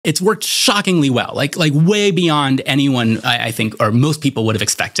It's worked shockingly well, like way beyond anyone, I think, or most people would have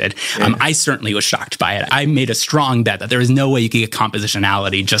expected. Yeah. I certainly was shocked by it. I made a strong bet that there is no way you could get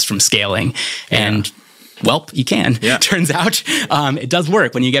compositionality just from scaling. And well, you can. Yeah. Turns out it does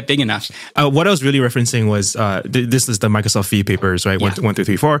work when you get big enough. What I was really referencing was, this is the Microsoft V papers, right? 1, 2,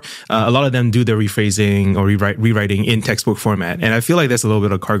 3, 4. A lot of them do the rephrasing or rewriting in textbook format. And I feel like there's a little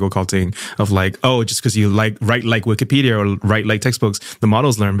bit of cargo culting of like, oh, just because you write like Wikipedia or write like textbooks, the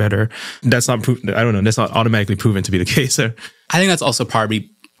models learn better. That's not, that's not automatically proven to be the case. I think that's also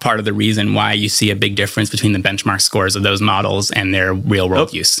part of the reason why you see a big difference between the benchmark scores of those models and their real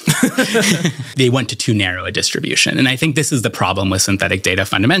world use. They went to too narrow a distribution. And I think this is the problem with synthetic data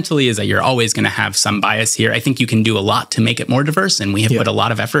fundamentally, is that you're always going to have some bias here. I think you can do a lot to make it more diverse, and we have put a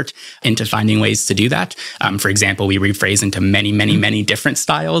lot of effort into finding ways to do that. For example, we rephrase into many different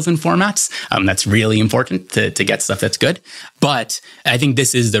styles and formats. That's really important to get stuff that's good. But I think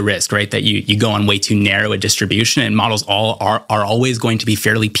this is the risk, right? That you go on way too narrow a distribution, and models are always going to be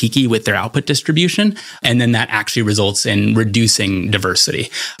fairly peaky with their output distribution. And then that actually results in reducing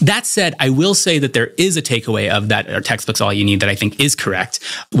diversity. That said, I will say that there is a takeaway of that, or textbooks all you need, that I think is correct,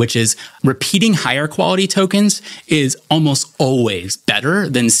 which is repeating higher quality tokens is almost always better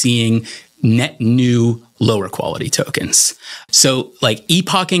than seeing net new lower quality tokens. So like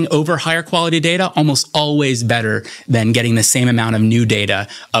epoching over higher quality data, almost always better than getting the same amount of new data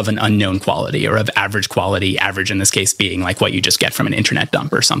of an unknown quality or of average quality, average in this case being like what you just get from an internet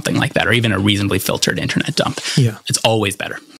dump or something like that, or even a reasonably filtered internet dump. Yeah. It's always better.